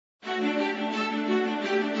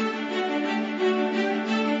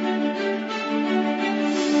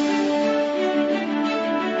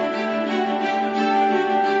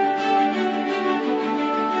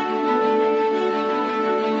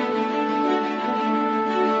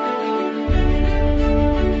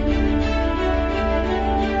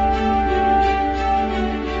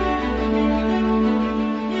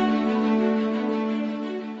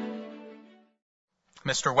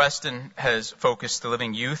Mr. Weston has focused the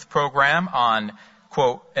Living Youth program on,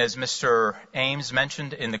 quote, as Mr. Ames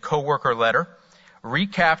mentioned in the co-worker letter,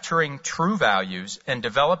 recapturing true values and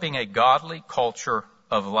developing a godly culture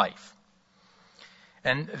of life.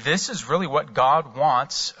 And this is really what God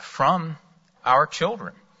wants from our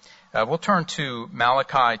children. We'll turn to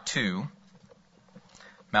Malachi 2.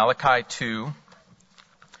 Malachi 2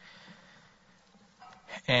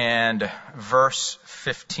 and verse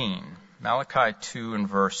 15. Malachi 2 and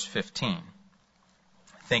verse 15.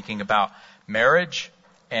 Thinking about marriage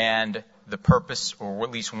and the purpose, or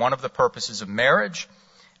at least one of the purposes of marriage,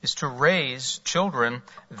 is to raise children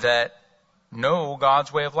that know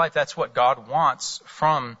God's way of life. That's what God wants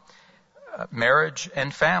from marriage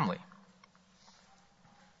and family.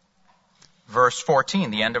 Verse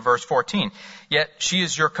 14, the end of verse 14. Yet she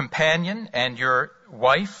is your companion and your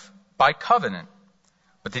wife by covenant.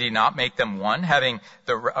 But did he not make them one, having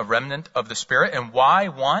a remnant of the Spirit? And why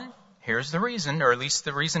one? Here's the reason, or at least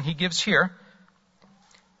the reason he gives here.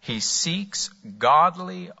 He seeks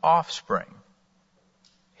godly offspring.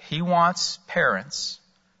 He wants parents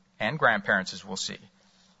and grandparents, as we'll see,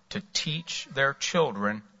 to teach their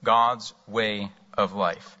children God's way of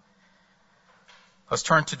life. Let's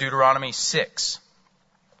turn to Deuteronomy 6.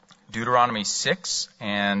 Deuteronomy 6,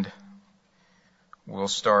 and we'll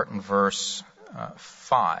start in verse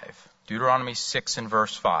 5. Deuteronomy 6 and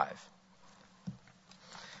verse 5.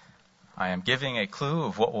 I am giving a clue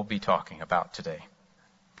of what we'll be talking about today.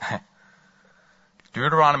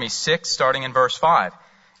 Deuteronomy 6, starting in verse 5.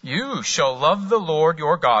 You shall love the Lord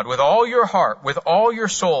your God with all your heart, with all your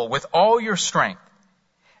soul, with all your strength.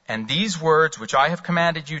 And these words which I have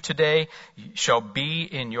commanded you today shall be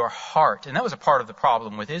in your heart. And that was a part of the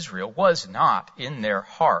problem with Israel, was not in their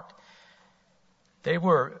heart. They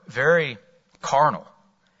were very carnal.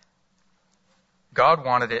 God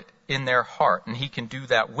wanted it in their heart, and he can do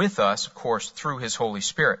that with us, of course, through his Holy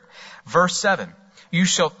Spirit. Verse 7, you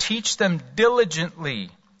shall teach them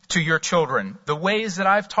diligently to your children. The ways that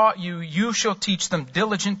I've taught you, you shall teach them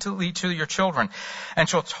diligently to your children, and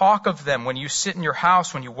shall talk of them when you sit in your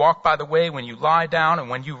house, when you walk by the way, when you lie down, and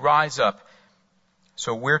when you rise up.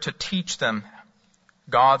 So we're to teach them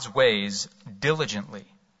God's ways diligently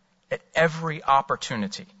at every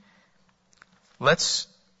opportunity. Let's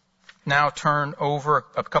now turn over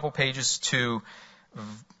a couple pages to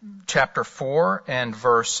chapter 4 and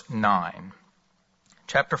verse 9.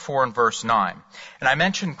 Chapter 4 and verse 9. And I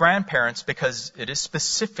mentioned grandparents because it is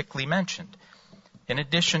specifically mentioned. In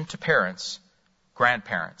addition to parents,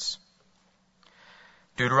 grandparents.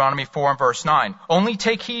 Deuteronomy 4 and verse 9. Only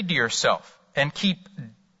take heed to yourself and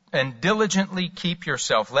diligently keep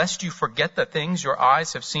yourself, lest you forget the things your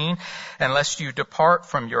eyes have seen, and lest they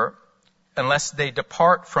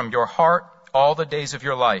depart from your heart all the days of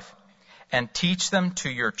your life, and teach them to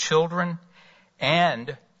your children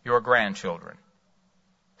and your grandchildren.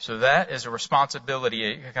 So that is a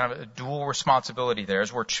responsibility, a kind of a dual responsibility there.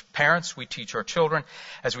 As we're parents, we teach our children.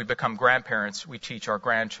 As we become grandparents, we teach our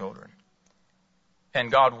grandchildren.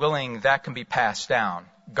 And God willing, that can be passed down.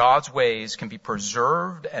 God's ways can be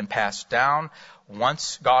preserved and passed down.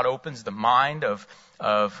 Once God opens the mind of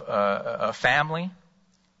a family,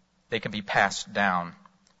 they can be passed down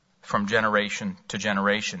from generation to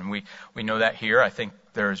generation. We know that here. I think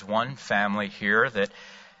there's one family here that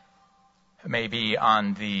maybe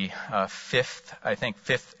on the fifth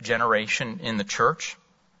generation in the church.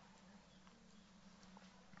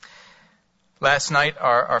 Last night,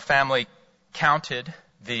 our family counted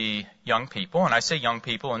the young people, and I say young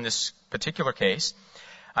people in this particular case.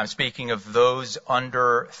 I'm speaking of those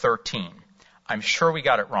under 13. I'm sure we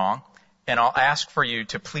got it wrong, and I'll ask for you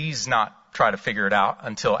to please not try to figure it out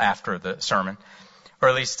until after the sermon, or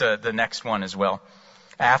at least the next one as well,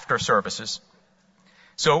 after services.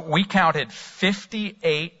 So we counted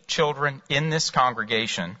 58 children in this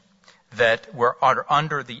congregation that were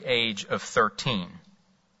under the age of 13.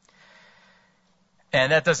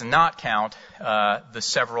 And that does not count the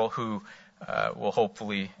several who will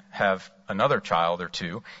hopefully have another child or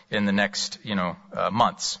two in the next,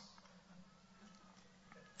 months.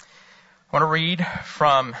 I want to read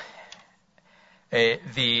from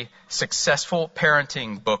the Successful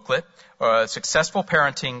Parenting booklet, Successful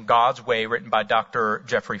Parenting God's Way, written by Dr.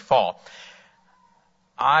 Jeffrey Fall.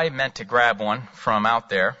 I meant to grab one from out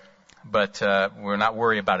there, but we're not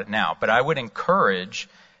worried about it now. But I would encourage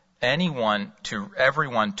everyone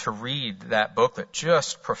to read that booklet.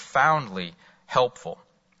 Just profoundly helpful.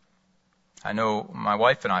 I know my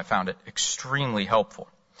wife and I found it extremely helpful.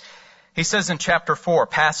 He says in chapter 4,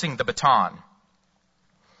 Passing the Baton,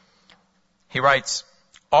 he writes,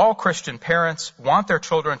 All Christian parents want their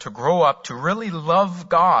children to grow up to really love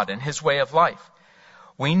God and His way of life.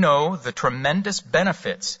 We know the tremendous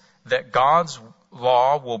benefits that God's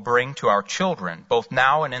law will bring to our children, both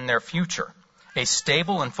now and in their future. A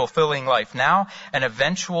stable and fulfilling life now, an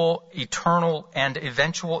eventual eternal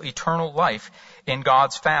life in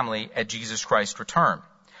God's family at Jesus Christ's return.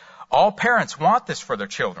 All parents want this for their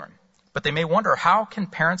children, but they may wonder, how can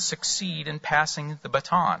parents succeed in passing the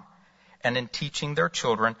baton and in teaching their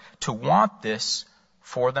children to want this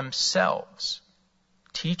for themselves?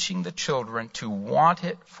 Teaching the children to want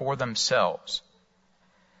it for themselves.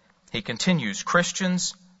 He continues,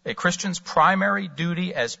 a Christian's primary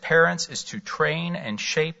duty as parents is to train and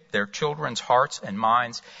shape their children's hearts and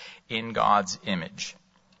minds in God's image.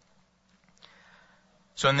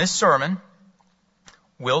 So in this sermon,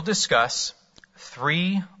 we'll discuss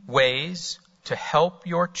 3 ways to help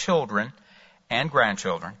your children and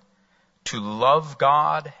grandchildren to love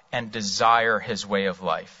God and desire His way of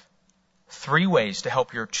life. 3 ways to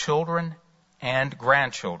help your children and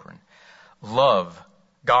grandchildren love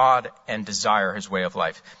God and desire His way of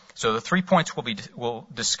life. So the 3 points we'll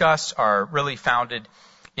discuss are really founded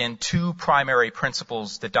in 2 primary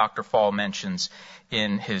principles that Dr. Fall mentions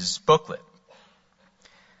in his booklet.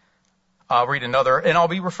 I'll read another, and I'll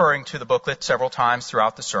be referring to the booklet several times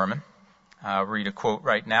throughout the sermon. I'll read a quote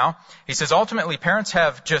right now. He says, ultimately, parents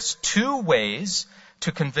have just 2 ways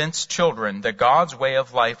to convince children that God's way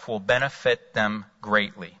of life will benefit them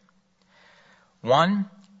greatly. 1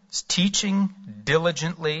 is teaching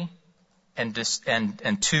diligently, and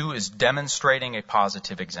 2 is demonstrating a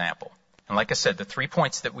positive example. And like I said, the 3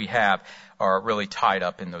 points that we have are really tied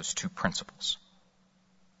up in those 2 principles.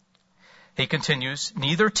 He continues,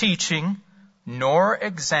 neither teaching nor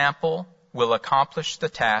example will accomplish the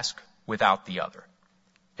task without the other.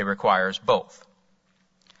 It requires both.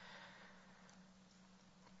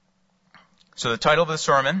 So the title of the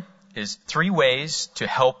sermon is 3 ways to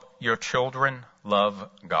help your children love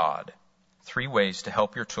God. 3 ways to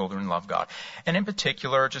help your children love God. And in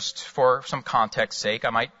particular, just for some context sake,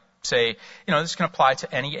 I might say, this can apply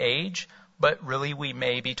to any age, but really we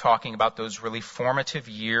may be talking about those really formative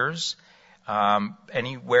years,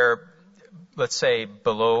 anywhere, let's say,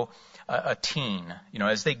 below a teen.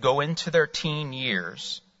 As they go into their teen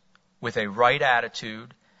years with a right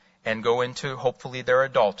attitude and go into, hopefully, their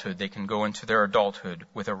adulthood, they can go into their adulthood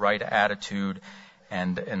with a right attitude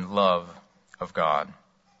and love of God.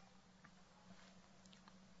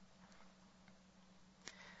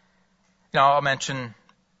 Now, I'll mention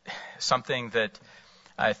something that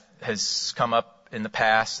has come up in the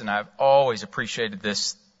past, and I've always appreciated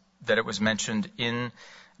this, that it was mentioned in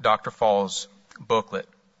Dr. Fall's booklet.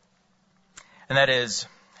 And that is,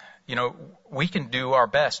 we can do our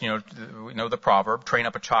best. We know the proverb, train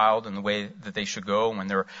up a child in the way that they should go, and when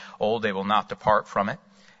they're old, they will not depart from it.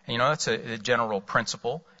 And, that's a general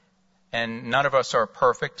principle. And none of us are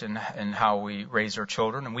perfect in how we raise our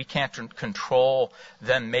children, and we can't control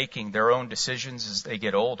them making their own decisions as they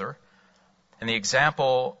get older. And the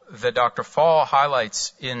example that Dr. Fall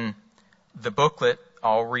highlights in the booklet,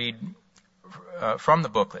 I'll read from the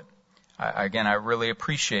booklet. I really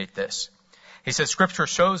appreciate this. He says, Scripture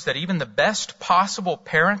shows that even the best possible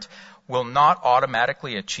parent will not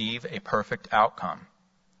automatically achieve a perfect outcome.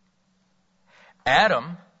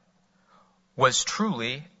 Adam was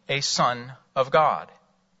truly a son of God.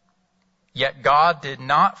 Yet God did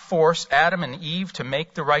not force Adam and Eve to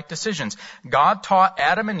make the right decisions. God taught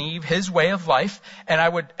Adam and Eve His way of life, and I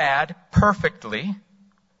would add, perfectly.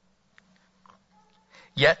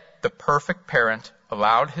 Yet the perfect parent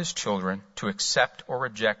allowed his children to accept or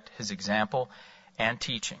reject His example and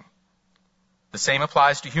teaching. The same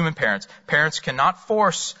applies to human parents. Parents cannot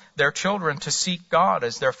force their children to seek God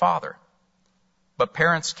as their Father. But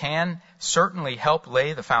parents can certainly help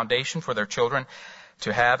lay the foundation for their children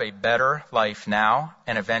to have a better life now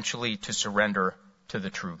and eventually to surrender to the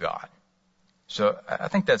true God. So I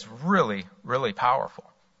think that's really, really powerful.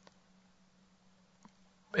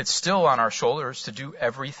 It's still on our shoulders to do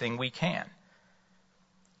everything we can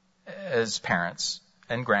as parents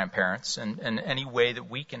and grandparents and any way that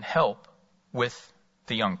we can help with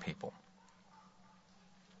the young people.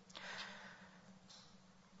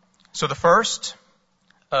 So the first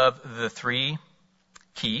of the 3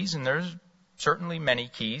 keys, and there's certainly many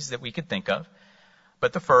keys that we could think of,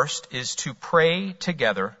 but the first is to pray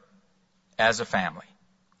together as a family.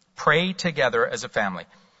 Pray together as a family.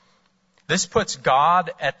 This puts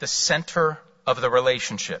God at the center of the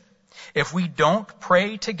relationship. If we don't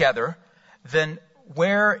pray together, then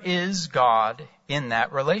where is God in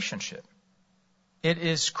that relationship? It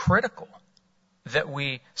is critical that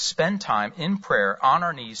we spend time in prayer on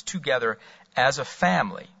our knees together as a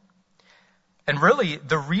family. And really,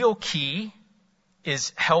 the real key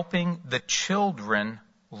is helping the children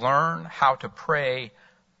learn how to pray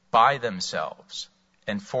by themselves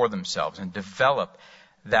and for themselves and develop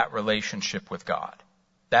that relationship with God.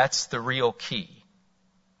 That's the real key.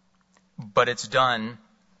 But it's done,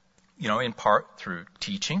 in part through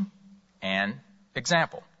teaching and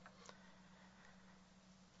example.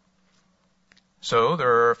 So there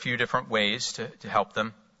are a few different ways to help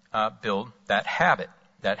them build that habit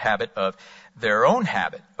of their own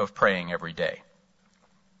habit of praying every day.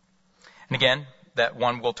 And again, that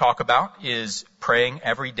one we'll talk about is praying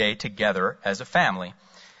every day together as a family.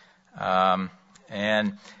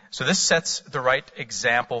 And so this sets the right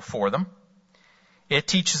example for them. It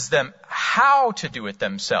teaches them how to do it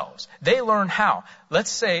themselves. They learn how. Let's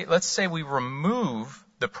say we remove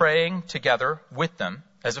the praying together with them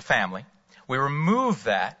as a family. We remove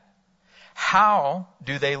that. How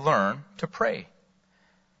do they learn to pray?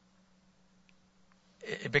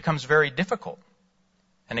 It becomes very difficult.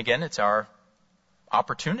 And again, it's our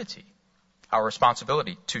opportunity, our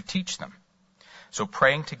responsibility to teach them. So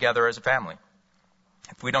praying together as a family.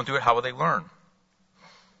 If we don't do it, how will they learn?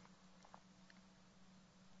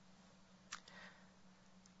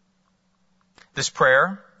 This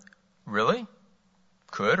prayer really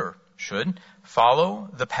could or should follow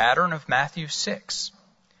the pattern of Matthew 6.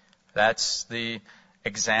 That's the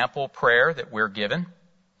example prayer that we're given.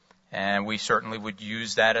 And we certainly would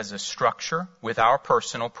use that as a structure with our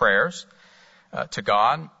personal prayers to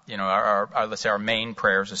God, let's say our main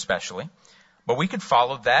prayers especially. But we could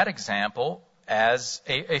follow that example as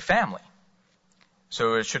a family.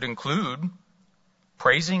 So it should include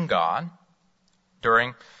praising God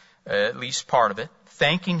during at least part of it,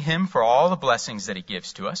 thanking Him for all the blessings that He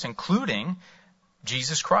gives to us, including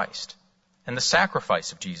Jesus Christ and the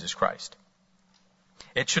sacrifice of Jesus Christ.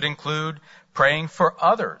 It should include praying for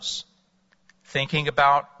others, thinking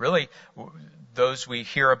about really those we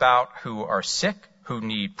hear about who are sick, who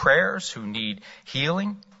need prayers, who need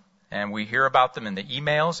healing. And we hear about them in the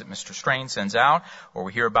emails that Mr. Strain sends out, or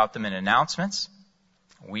we hear about them in announcements.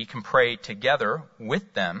 We can pray together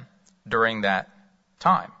with them during that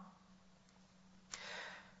time.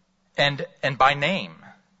 And by name,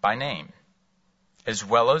 as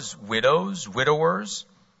well as widows, widowers.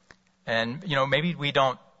 And, maybe we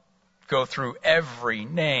don't go through every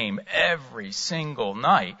name every single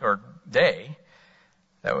night or day.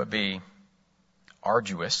 That would be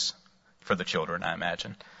arduous for the children, I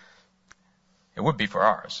imagine. It would be for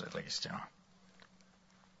ours, at least,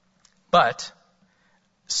 But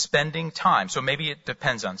spending time. So maybe it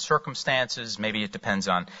depends on circumstances. Maybe it depends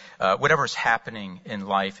on whatever's happening in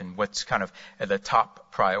life and what's kind of at the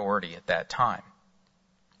top priority at that time.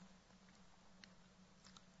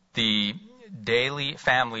 The daily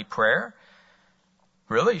family prayer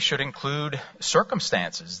really should include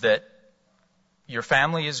circumstances that your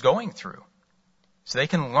family is going through. So they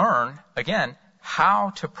can learn, again, how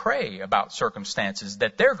to pray about circumstances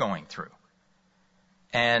that they're going through.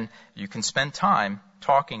 And you can spend time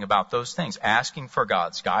talking about those things, asking for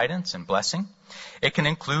God's guidance and blessing. It can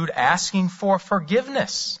include asking for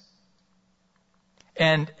forgiveness.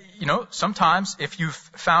 And, sometimes if you've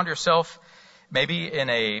found yourself maybe in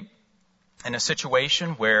a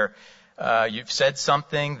situation where you've said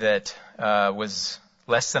something that was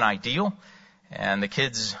less than ideal, and the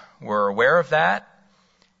kids were aware of that,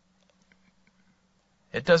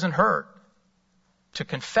 it doesn't hurt to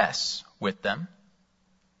confess with them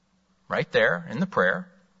right there in the prayer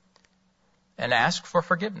and ask for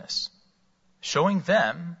forgiveness, showing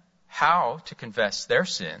them how to confess their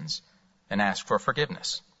sins and ask for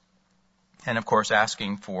forgiveness. And of course,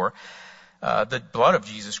 asking for the blood of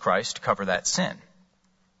Jesus Christ to cover that sin.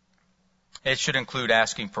 It should include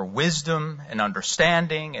asking for wisdom and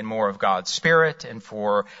understanding and more of God's Spirit and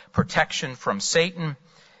for protection from Satan,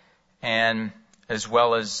 and as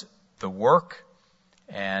well as the work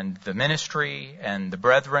and the ministry and the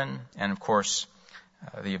brethren and, of course,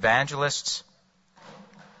 the evangelists.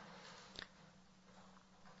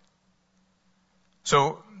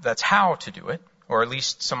 So that's how to do it, or at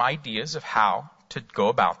least some ideas of how to go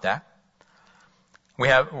about that. We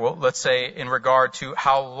have, let's say, in regard to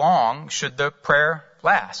how long should the prayer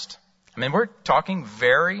last. We're talking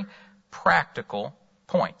very practical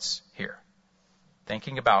points here.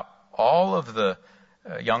 Thinking about all of the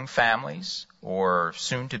young families or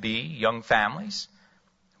soon-to-be young families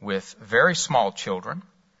with very small children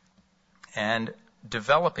and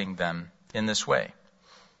developing them in this way.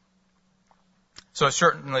 So it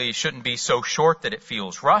certainly shouldn't be so short that it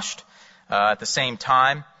feels rushed. At the same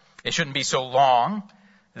time, It shouldn't be so long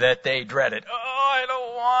that they dread it. Oh, I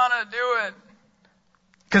don't want to do it.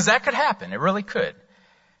 Because that could happen. It really could.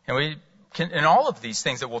 And we can, in all of these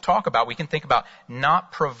things that we'll talk about, we can think about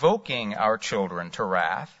not provoking our children to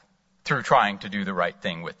wrath through trying to do the right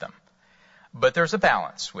thing with them. But there's a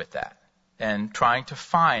balance with that, and trying to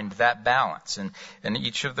find that balance. And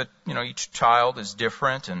each of the, each child is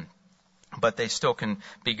different, but they still can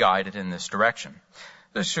be guided in this direction.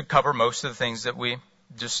 This should cover most of the things that we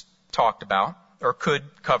just talked about, or could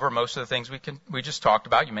cover most of the things we just talked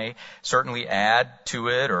about. You may certainly add to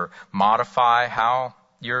it or modify how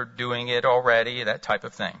you're doing it already, that type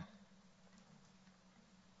of thing.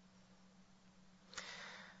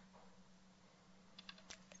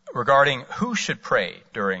 Regarding who should pray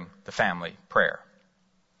during the family prayer.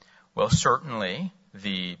 Well, certainly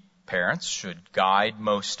the parents should guide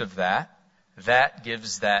most of that. That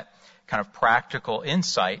gives that kind of practical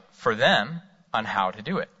insight for them on how to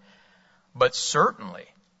do it. But certainly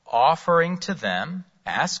offering to them,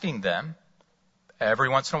 asking them every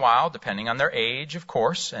once in a while, depending on their age, of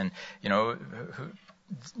course, and,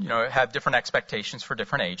 have different expectations for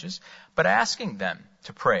different ages, but asking them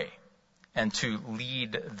to pray and to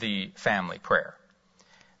lead the family prayer.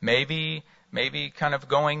 Maybe kind of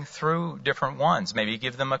going through different ones. Maybe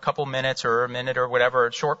give them a couple minutes or a minute or whatever,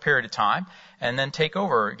 a short period of time, and then take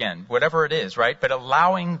over again, whatever it is, right? But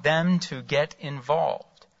allowing them to get involved.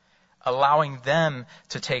 Allowing them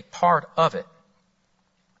to take part of it.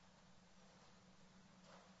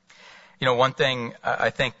 One thing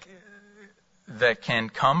I think that can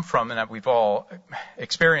come from, and that we've all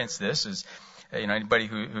experienced this, is, anybody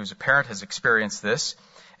who's a parent has experienced this,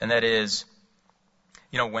 and that is,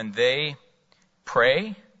 when they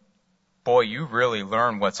pray, boy, you really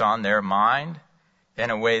learn what's on their mind in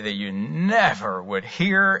a way that you never would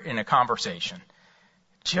hear in a conversation.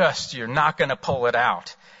 You're not going to pull it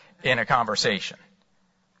out in a conversation.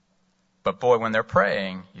 But boy, when they're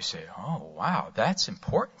praying, you say, oh, wow, that's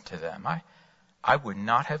important to them. I would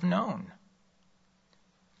not have known.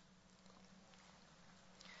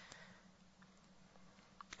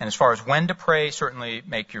 And as far as when to pray, certainly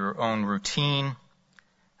make your own routine.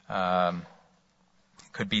 It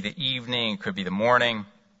could be the evening, it could be the morning,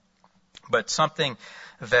 but something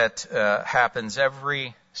that happens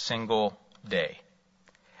every single day.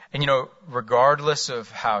 And regardless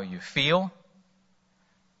of how you feel,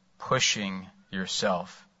 pushing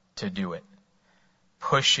yourself to do it.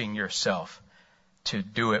 Pushing yourself to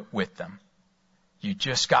do it with them. You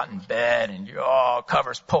just got in bed and your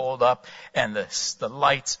cover's pulled up and the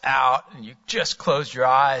light's out and you just closed your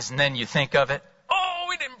eyes and then you think of it. Oh,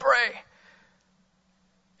 we didn't pray.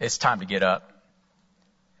 It's time to get up.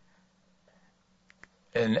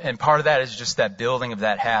 And part of that is just that building of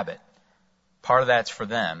that habit. Part of that's for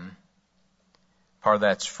them. Part of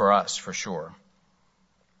that's for us, for sure.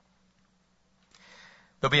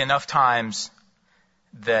 There'll be enough times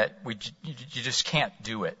that you just can't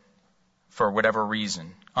do it for whatever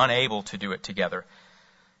reason, unable to do it together.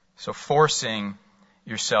 So forcing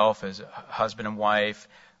yourself as a husband and wife,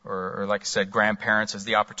 or like I said, grandparents, as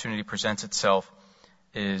the opportunity presents itself,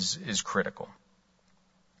 is critical.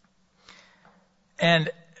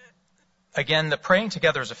 And again, the praying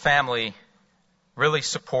together as a family really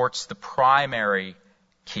supports the primary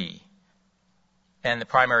key. And the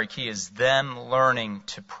primary key is them learning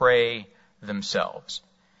to pray themselves.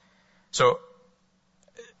 So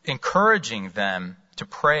encouraging them to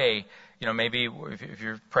pray, maybe if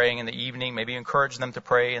you're praying in the evening, maybe encourage them to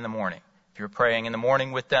pray in the morning. If you're praying in the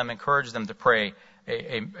morning with them, encourage them to pray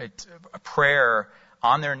a prayer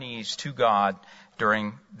on their knees to God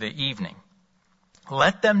during the evening.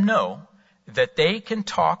 Let them know that they can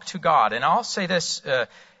talk to God. And I'll say this,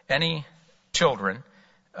 any children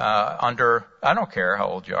under, I don't care how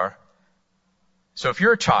old you are. So if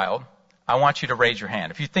you're a child, I want you to raise your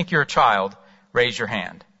hand. If you think you're a child, raise your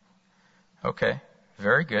hand. Okay.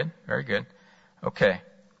 Very good. Very good. Okay.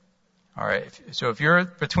 All right. So if you're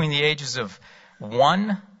between the ages of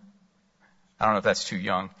 1, I don't know if that's too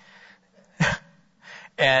young,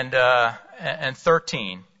 and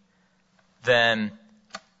 13, then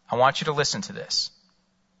I want you to listen to this.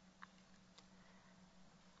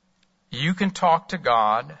 You can talk to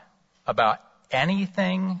God about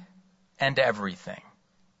anything and everything.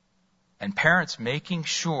 And parents making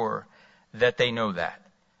sure that they know that.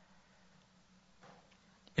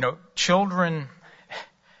 Children,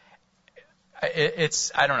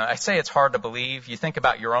 I don't know, I say it's hard to believe. You think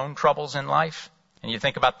about your own troubles in life, and you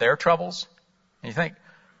think about their troubles, and you think,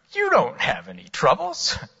 you don't have any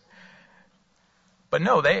troubles. But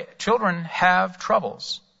no, children have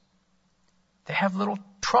troubles. They have little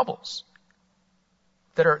troubles.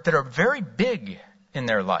 that are very big in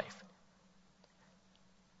their life.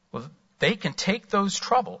 Well, they can take those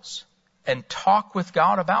troubles and talk with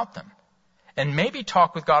God about them. And maybe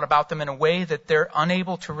talk with God about them in a way that they're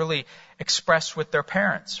unable to really express with their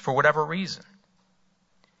parents for whatever reason.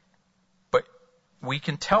 But we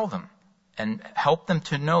can tell them and help them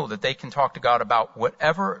to know that they can talk to God about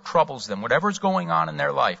whatever troubles them, whatever's going on in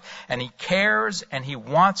their life. And He cares and He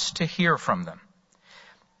wants to hear from them.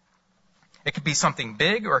 It could be something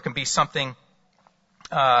big, or it can be something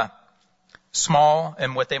small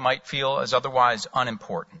and what they might feel as otherwise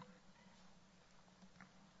unimportant.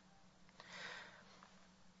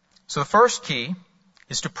 So the first key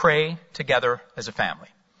is to pray together as a family.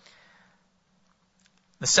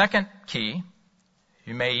 The second key,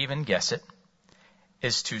 you may even guess it,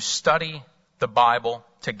 is to study the Bible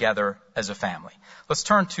together as a family. Let's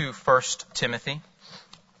turn to 1 Timothy.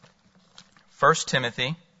 1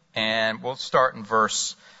 Timothy, and we'll start in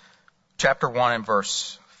chapter 1 and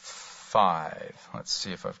verse 5. Let's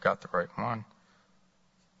see if I've got the right one.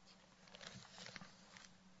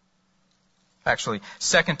 Actually,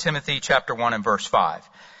 2 Timothy chapter 1 and verse 5.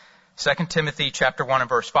 2 Timothy chapter 1 and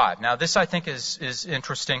verse 5. Now, this I think is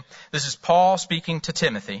interesting. This is Paul speaking to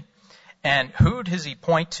Timothy. And who does he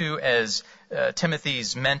point to as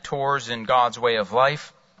Timothy's mentors in God's way of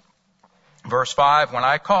life? Verse 5, when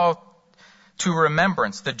I call to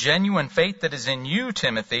remembrance the genuine faith that is in you,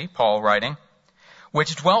 Timothy, Paul writing,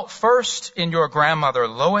 which dwelt first in your grandmother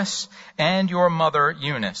Lois and your mother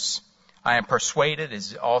Eunice, I am persuaded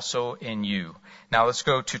is also in you. Now let's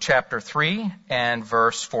go to chapter 3 and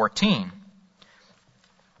verse 14.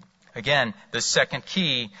 Again, the second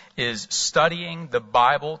key is studying the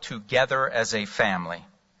Bible together as a family.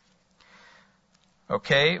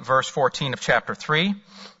 Okay, verse 14 of chapter 3.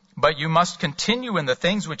 But you must continue in the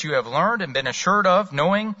things which you have learned and been assured of,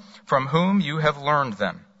 knowing from whom you have learned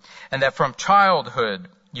them, and that from childhood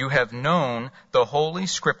you have known the Holy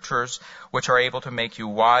Scriptures, which are able to make you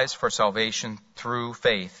wise for salvation through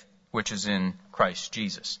faith, which is in Christ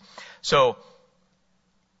Jesus. So,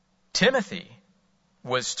 Timothy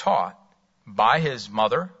was taught by his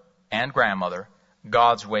mother and grandmother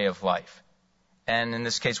God's way of life. And in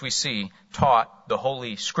this case, we see taught the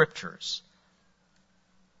Holy Scriptures.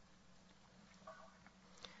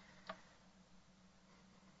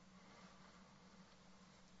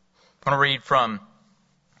 I want to read from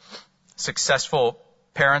Successful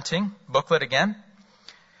Parenting booklet again.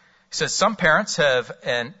 It says, some parents have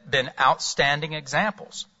been outstanding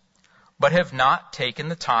examples, but have not taken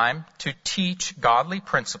the time to teach godly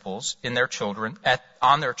principles in their children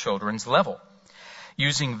on their children's level,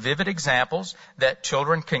 using vivid examples that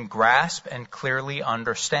children can grasp and clearly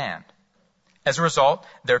understand. As a result,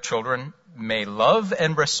 their children may love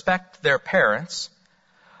and respect their parents,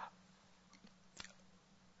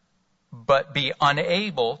 but be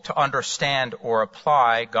unable to understand or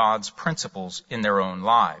apply God's principles in their own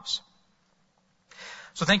lives.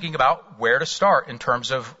 So thinking about where to start in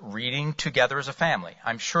terms of reading together as a family.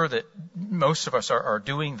 I'm sure that most of us are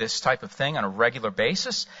doing this type of thing on a regular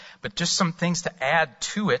basis, but just some things to add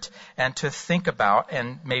to it and to think about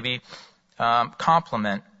and maybe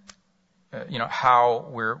complement how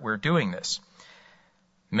we're doing this.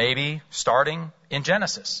 Maybe starting in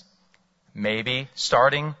Genesis. Maybe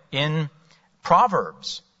starting in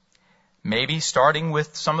Proverbs. Maybe starting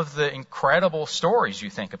with some of the incredible stories you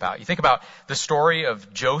think about. You think about the story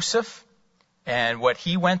of Joseph and what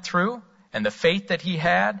he went through and the faith that he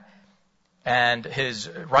had and his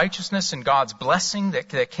righteousness and God's blessing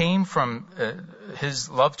that came from his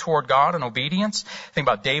love toward God and obedience. Think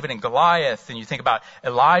about David and Goliath, and you think about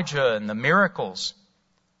Elijah and the miracles.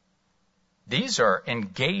 These are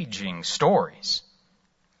engaging stories.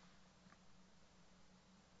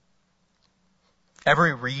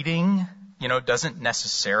 Every reading, doesn't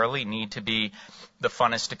necessarily need to be the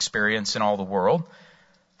funnest experience in all the world.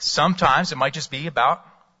 Sometimes it might just be about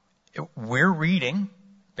we're reading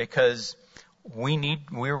because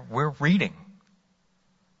we're reading.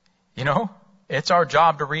 It's our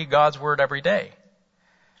job to read God's Word every day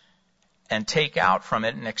and take out from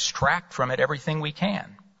it and extract from it everything we can.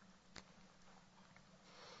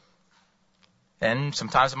 And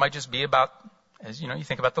sometimes it might just be about, as you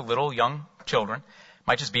think about the little young children, it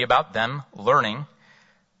might just be about them learning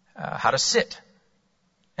how to sit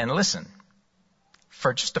and listen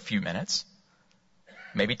for just a few minutes,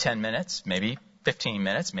 maybe 10 minutes, maybe 15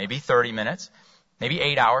 minutes, maybe 30 minutes, maybe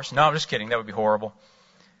 8 hours. No, I'm just kidding. That would be horrible.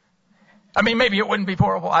 I mean, maybe it wouldn't be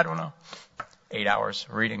horrible. I don't know. 8 hours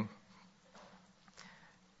reading.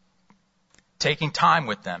 Taking time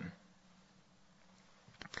with them.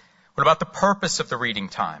 What about the purpose of the reading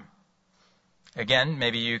time? Again,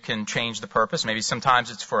 maybe you can change the purpose. Maybe sometimes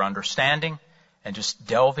it's for understanding and just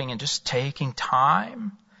delving and just taking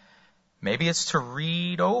time. Maybe it's to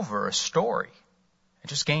read over a story and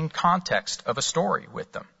just gain context of a story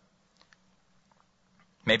with them.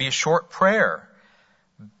 Maybe a short prayer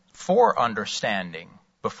for understanding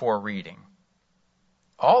before reading.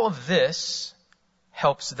 All of this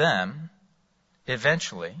helps them,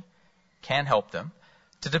 eventually, can help them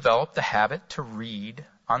to develop the habit to read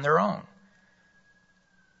on their own.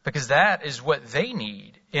 Because that is what they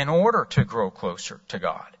need in order to grow closer to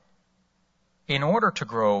God, in order to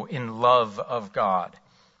grow in love of God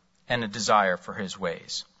and a desire for His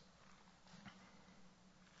ways.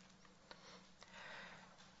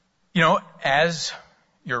 You know, as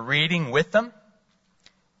you're reading with them,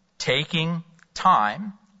 taking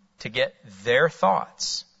time to get their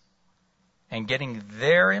thoughts and getting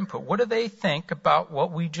their input. What do they think about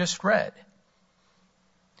what we just read?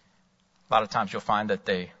 A lot of times you'll find that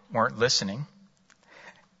they weren't listening.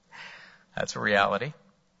 That's a reality.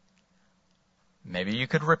 Maybe you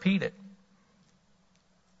could repeat it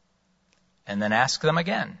and then ask them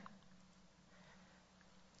again.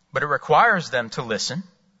 But it requires them to listen.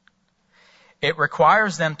 It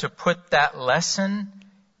requires them to put that lesson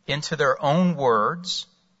into their own words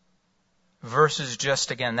versus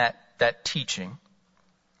just, again, that teaching.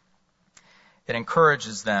 It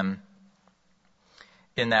encourages them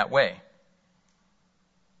in that way.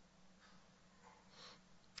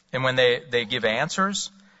 And when they give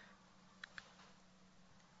answers,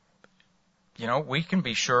 you know, we can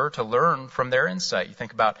be sure to learn from their insight. You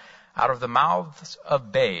think about out of the mouths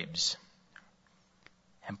of babes.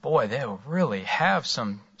 And boy, they'll really have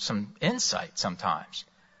some insight sometimes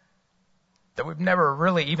that we've never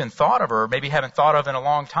really even thought of or maybe haven't thought of in a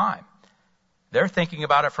long time. They're thinking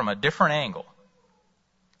about it from a different angle.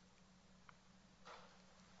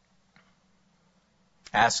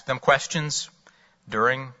 Ask them questions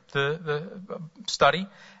during the study.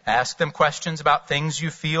 Ask them questions about things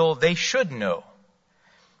you feel they should know.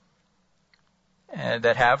 And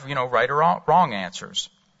that have, you know, right or wrong answers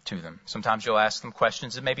to them. Sometimes you'll ask them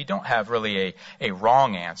questions that maybe don't have really a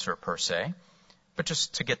wrong answer per se, but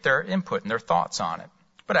just to get their input and their thoughts on it.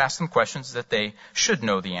 But ask them questions that they should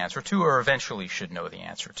know the answer to or eventually should know the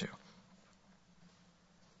answer to.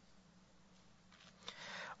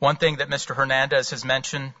 One thing that Mr. Hernandez has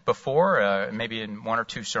mentioned before, maybe in one or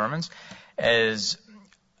two sermons, is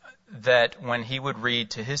that when he would read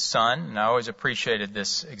to his son, and I always appreciated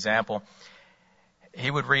this example, he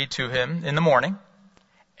would read to him in the morning,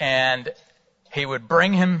 and he would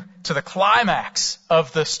bring him to the climax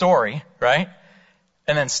of the story, right?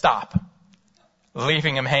 And then stop,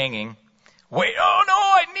 leaving him hanging. Wait, oh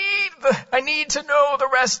no, I need to know the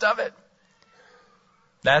rest of it.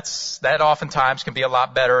 That oftentimes can be a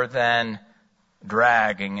lot better than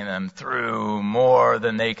dragging them through more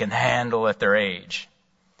than they can handle at their age.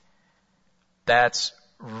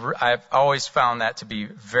 I've always found that to be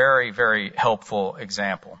very, very helpful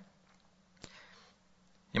example.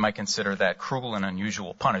 You might consider that cruel and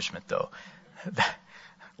unusual punishment, though.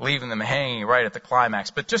 Leaving them hanging right at the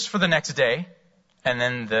climax, but just for the next day, and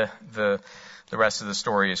then the rest of the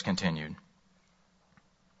story is continued.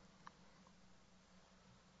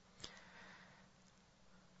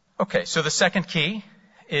 Okay, so the second key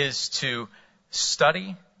is to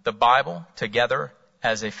study the Bible together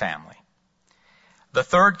as a family. The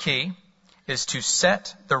third key is to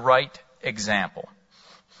set the right example.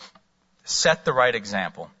 Set the right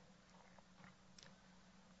example.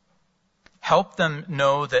 Help them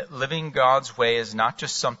know that living God's way is not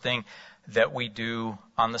just something that we do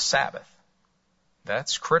on the Sabbath.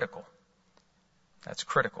 That's critical. That's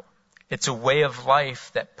critical. It's a way of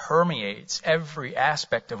life that permeates every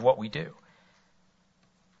aspect of what we do.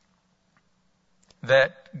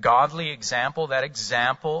 That godly example, that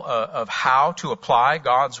example of how to apply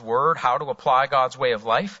God's word, how to apply God's way of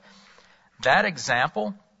life, that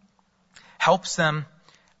example helps them,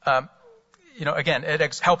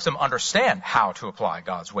 it helps them understand how to apply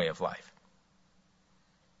God's way of life.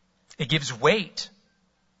 It gives weight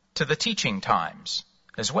to the teaching times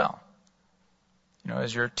as well. You know,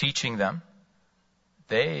 as you're teaching them,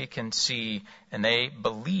 they can see and they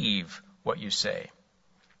believe what you say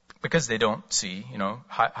because they don't see,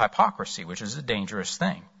 hypocrisy, which is a dangerous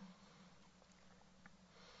thing.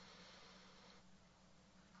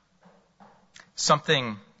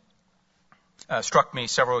 Something struck me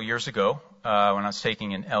several years ago when I was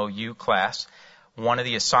taking an LU class. One of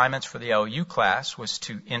the assignments for the LU class was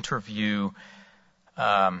to interview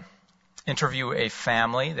a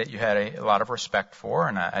family that you had a lot of respect for,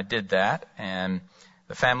 and I did that. And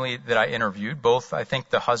the family that I interviewed, both I think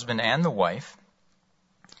the husband and the wife,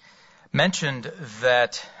 mentioned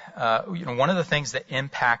that one of the things that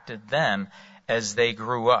impacted them as they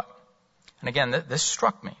grew up, and again, this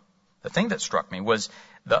struck me. The thing that struck me was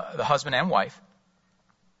the husband and wife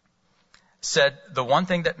said the one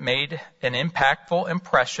thing that made an impactful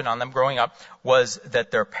impression on them growing up was that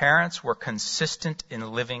their parents were consistent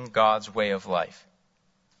in living God's way of life.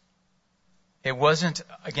 It wasn't,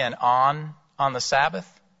 again, on the Sabbath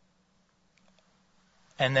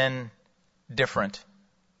and then different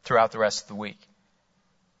throughout the rest of the week.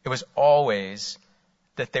 It was always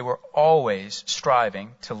that they were always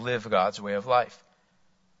striving to live God's way of life.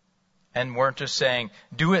 And weren't just saying,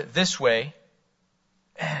 do it this way,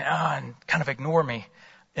 and kind of ignore me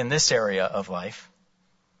in this area of life.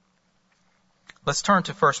 Let's turn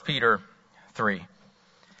to 1 Peter 3.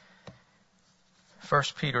 1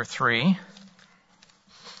 Peter 3.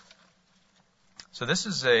 So this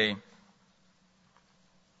is a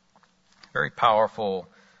very powerful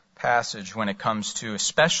passage when it comes to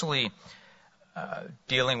especially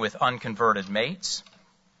dealing with unconverted mates.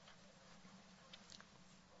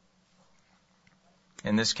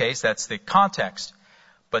 In this case, that's the context,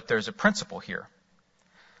 but there's a principle here.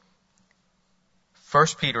 1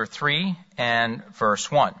 Peter 3 and verse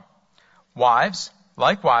 1. Wives,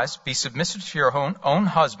 likewise, be submissive to your own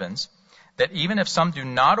husbands, that even if some do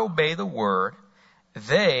not obey the word,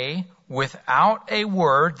 they, without a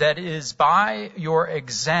word, that is by your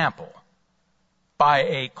example, by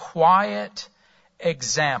a quiet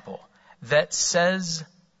example that says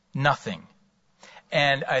nothing.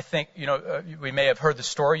 And I think, we may have heard the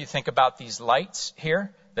story. You think about these lights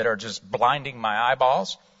here that are just blinding my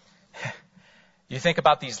eyeballs. You think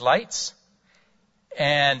about these lights,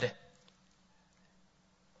 and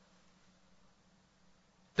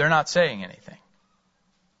they're not saying anything,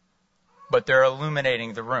 but they're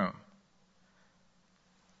illuminating the room.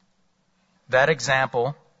 That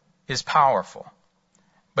example is powerful,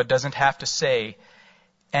 but doesn't have to say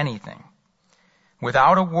anything.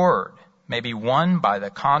 Without a word, may be won by the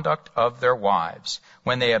conduct of their wives,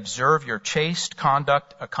 when they observe your chaste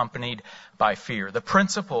conduct accompanied by fear. The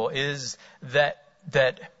principle is that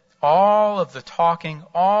all of the talking,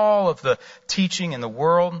 all of the teaching in the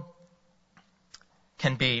world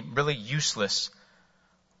can be really useless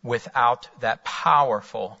without that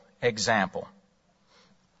powerful example.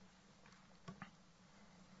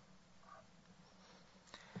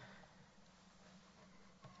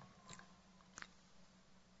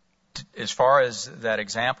 As far as that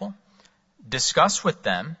example, discuss with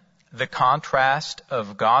them the contrast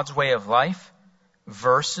of God's way of life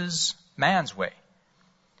versus man's way.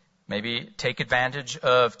 Maybe take advantage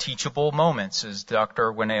of teachable moments, as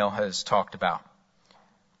Dr. Winnail has talked about,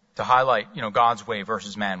 to highlight, God's way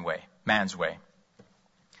versus man's way.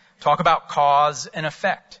 Talk about cause and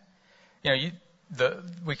effect.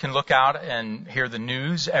 We can look out and hear the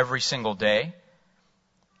news every single day,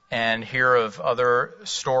 and hear of other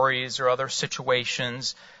stories or other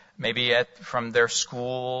situations, maybe from their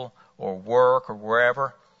school or work or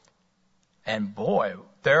wherever. And boy,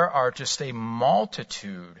 there are just a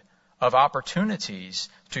multitude of opportunities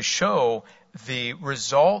to show the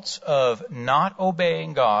results of not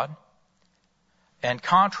obeying God and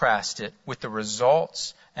contrast it with the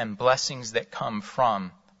results and blessings that come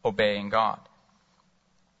from obeying God.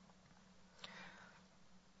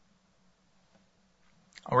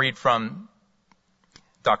 I'll read from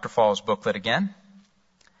Dr. Fall's booklet again.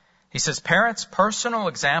 He says, parents' personal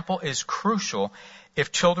example is crucial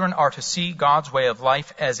if children are to see God's way of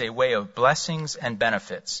life as a way of blessings and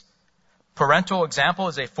benefits. Parental example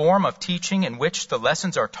is a form of teaching in which the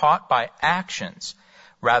lessons are taught by actions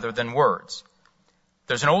rather than words.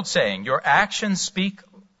 There's an old saying, your actions speak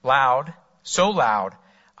loud, so loud,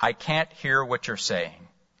 I can't hear what you're saying.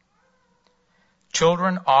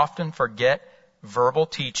 Children often forget verbal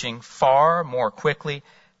teaching far more quickly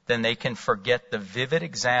than they can forget the vivid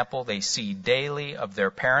example they see daily of their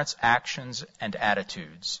parents' actions and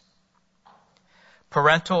attitudes.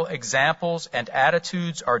 Parental examples and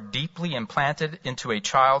attitudes are deeply implanted into a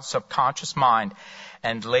child's subconscious mind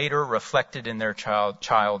and later reflected in their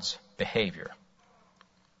child's behavior.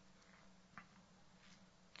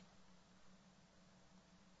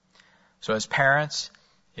 So as parents,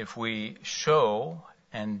 if we show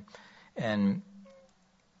and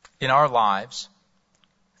in our lives,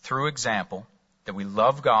 through example, that we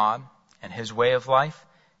love God and His way of life,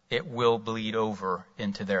 it will bleed over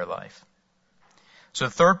into their life. So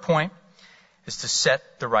the third point is to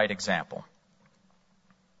set the right example.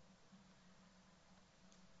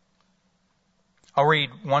 I'll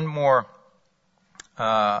read one more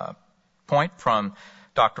point from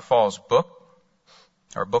Dr. Fall's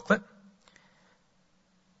booklet.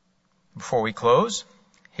 Before we close,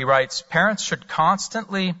 he writes, parents should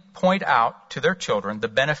constantly point out to their children the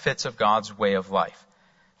benefits of God's way of life.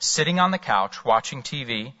 Sitting on the couch, watching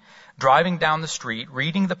TV, driving down the street,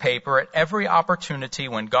 reading the paper at every opportunity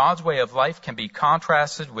when God's way of life can be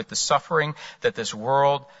contrasted with the suffering that this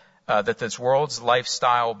world's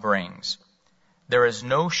lifestyle brings. There is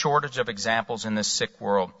no shortage of examples in this sick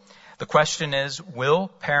world. The question is, will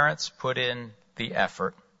parents put in the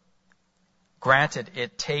effort? Granted,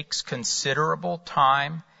 it takes considerable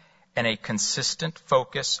time and a consistent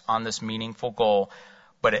focus on this meaningful goal,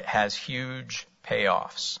 but it has huge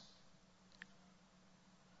payoffs.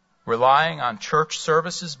 Relying on church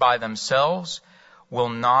services by themselves will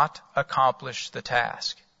not accomplish the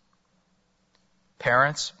task.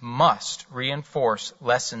 Parents must reinforce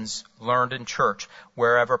lessons learned in church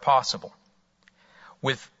wherever possible,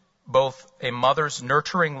 with both a mother's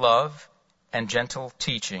nurturing love and gentle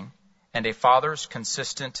teaching, and a father's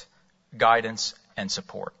consistent guidance and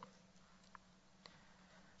support.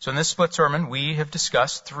 So in this split sermon, we have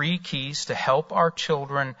discussed 3 keys to help our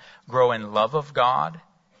children grow in love of God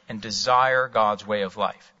and desire God's way of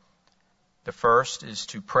life. The first is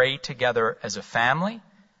to pray together as a family.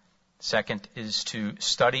 Second is to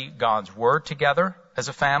study God's Word together as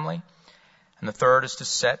a family. And the third is to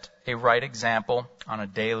set a right example on a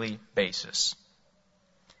daily basis.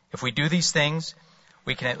 If we do these things,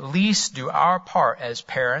 we can at least do our part as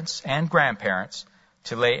parents and grandparents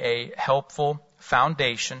to lay a helpful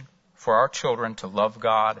foundation for our children to love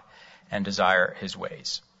God and desire His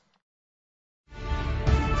ways.